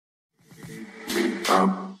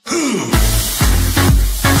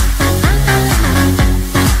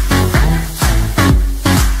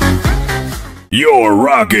You're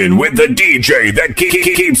rockin' with the DJ that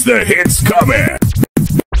keeps the hits coming.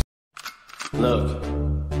 Look,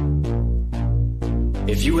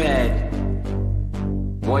 if you had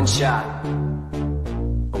one shot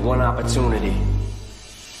or one opportunity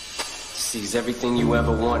to seize everything you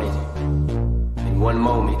ever wanted in one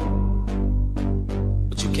moment,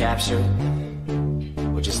 would you capture it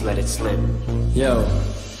or just let it slip? Yo.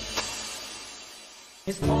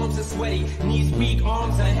 His palms are sweaty, knees weak,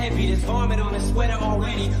 arms are heavy. There's vomit on his sweater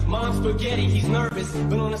already. Mom's spaghetti, he's nervous,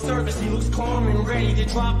 but on the surface he looks calm and ready to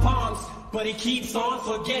drop bombs. But he keeps on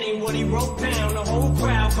forgetting what he wrote down. The whole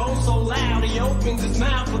crowd goes so loud, he opens his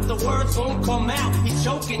mouth, but the words won't come out. He's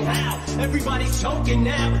choking how? Everybody's choking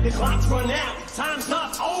now. The clock's run out, time's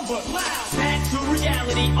up, over, loud. Back to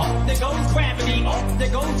reality, oh, there goes gravity. Oh, there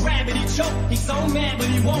goes gravity, choke. He's so mad, but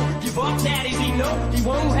he won't give up, daddies, he know. He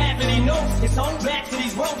won't have it, he knows. His whole back to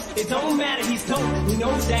these ropes, it don't matter, he's dope. He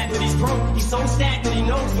knows that, but he's broke. He's so stagnant, he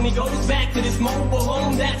knows when he goes back to this mobile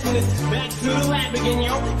home, that's when it's back to the lab again,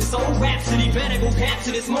 yo. This old rhapsody better go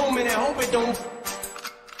capture this moment and hope it don't.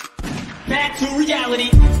 Back to reality.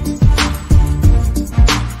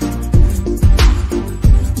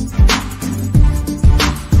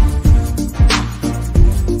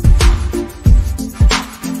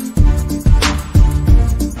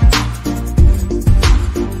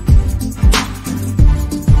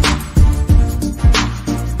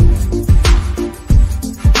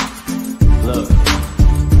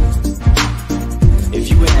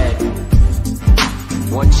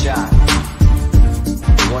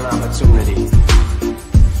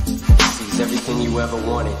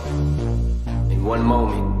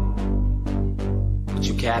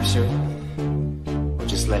 Capture or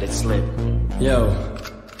just let it slip. Yo.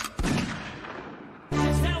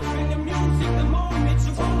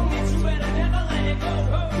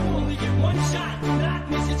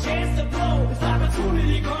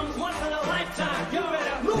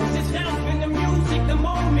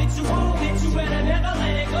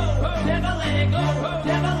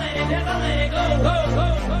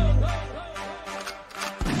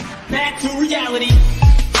 Back to reality.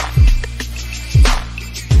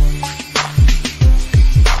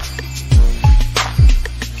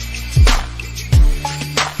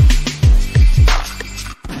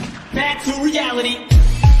 Back to reality.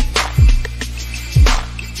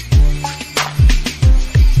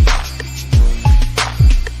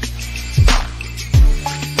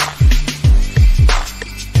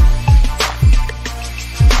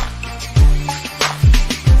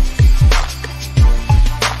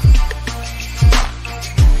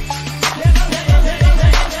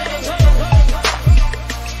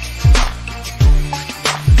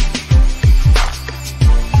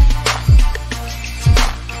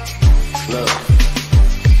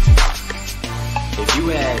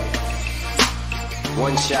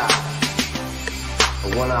 One shot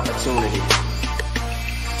or one opportunity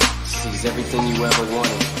to seize everything you ever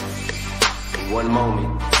wanted in one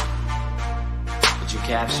moment. Would you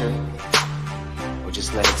capture it or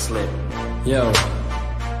just let it slip? Yo.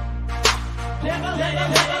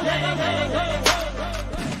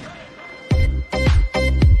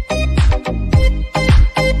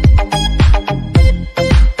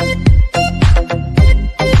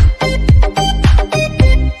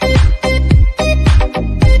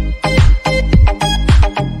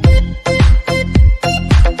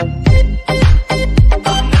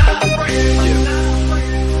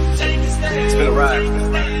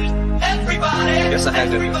 Guess I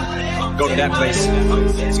had to go to that place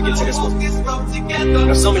to get to this one.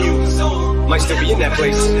 Now some of you might still be in that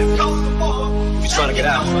place. If you're trying to get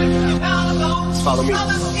out, just follow me.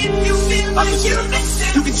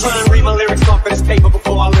 You can try and read my lyrics off of this paper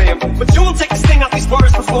before I lay 'em, but you won't take the sting out these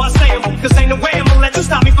words before I say 'em. Cause ain't no way I'm gonna let you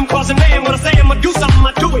stop me from causing mayhem. When I say I'm gonna do something,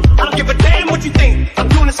 I do it. I don't give a damn what you think. I'm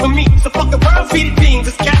doing this for me. So fuck the world, feed it beans.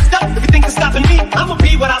 It's cast up. If you think it's stopping me, I'ma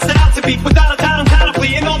be what I set out to be. Without a doubt,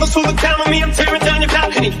 undoubtedly. And all those who look down on me, I'm tearing down your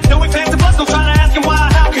balcony. No ifs, ands, or buts, don't try to ask him why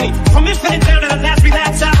or how can he. From infinite down to the last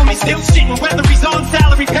relapse out of me. Still shitting, whether he's on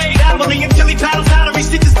salary, paid hourly, until he paddles out or he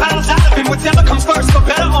stitches paddles out of him. Whatever comes first, for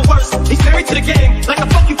better or worse. He's married to the game, like a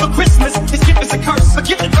fuck you for Christmas. His gift is a curse. A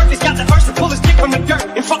gift at birth, he's got the urge to pull his dick from the dirt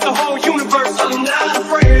and fuck the whole universe. I'm not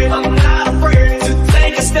afraid to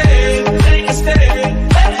take a stand, take a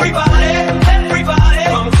stand. Everybody,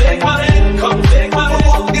 come take my hand, come take my hand.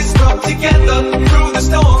 We'll walk this road together through the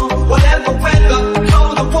storm, whatever weather,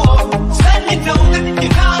 cold or warm. Just let me know that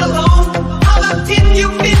you're not alone. All up in you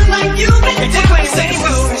feel like you make it. Take my same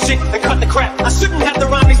shit and cut the crap. I shouldn't have to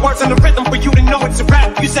rhyme these words in the rhythm for you to know. know it's a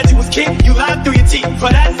rap. You said you was king, you lied through your teeth. For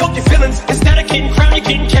that, fuck your feelings. Instead of getting crowned, you're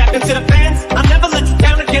getting capped. And to the fans, I never let you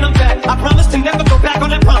down again, I'm back. I promise to never go back on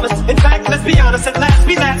that promise. In fact, let's be honest, at last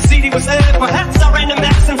we laughed. CD was aired, perhaps I ran the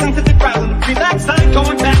accents into the ground. Relax, I ain't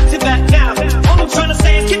going back to that now. All I'm trying to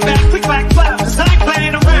say is get back, quick back, flat. Cause I ain't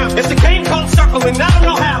playing around. It's a game called circling, I don't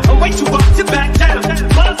know how. I'm way too up to back down.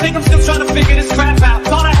 But I think I'm still trying to figure this crap out.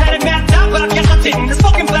 Thought I had it mapped out, but I guess I didn't. This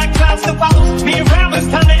fucking black cloud still follows me around, but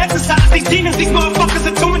it's time to exercise these demons. These motherfuckers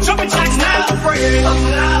are doing jumping jacks now. I'm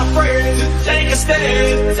not afraid to take a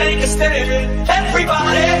stand, take a stand.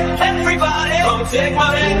 Everybody, everybody, come take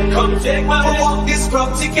my hand, come take my hand. We'll walk this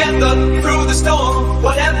road together through the storm,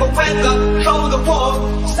 whatever weather, cold or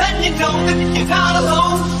warm. Just letting you know that you're not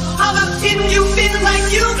alone. How the can you feel like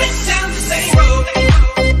you've been down the same road?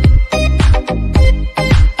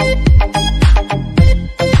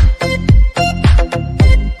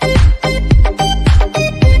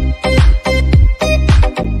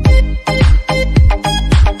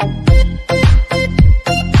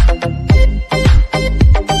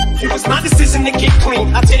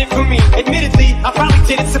 I did it for me, admittedly, I probably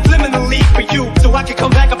did it subliminally for you. So I could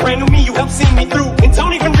come back a brand new me, you helped see me through. And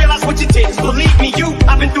don't even realize what you did, just believe me, you.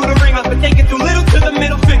 I've been through the ring, I've been taken through little to the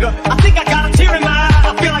middle finger. I think I got a tear in my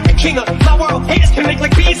eye, I feel like a king of my world. Haters can make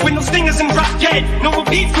like bees with no stingers and drop dead. No more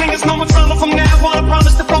beef flingers, no more trauma from now on. I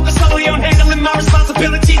promise to focus solely on handling my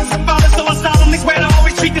responsibilities as a father. So I solemnly swear to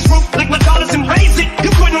always treat this roof like my daughters and raise it.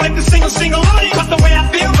 You couldn't let the single on it. Cause the way I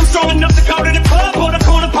feel, I'm strong enough to go to the club or the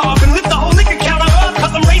corner pub and lift the whole liquor counter up.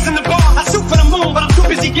 Cause I'm raising the bar. I shoot for the moon, but I'm too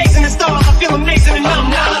busy gazing at stars. I feel amazing and I'm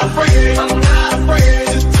not afraid. I'm not afraid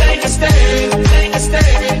to take a stand, take a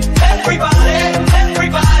stand. Everybody,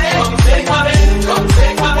 everybody, come take my hand, come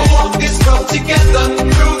take my hand. We'll walk this road together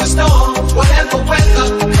through the storm, whatever weather,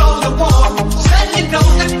 cold or warm. Just let you know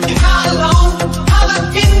that you're not alone. Holla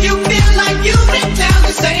if you feel like you've been down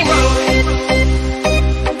the same road.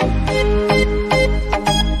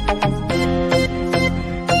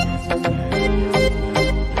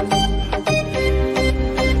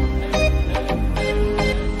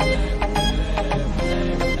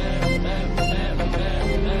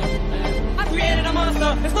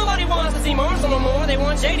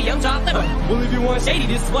 Shady, I'm top level. Well, if you want shady,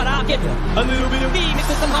 this is what I'll give you. A little bit of weed mixed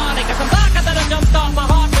with some heartache and some vodka that'll jumpstart my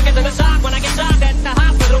heart quicker than a shock when I get shot.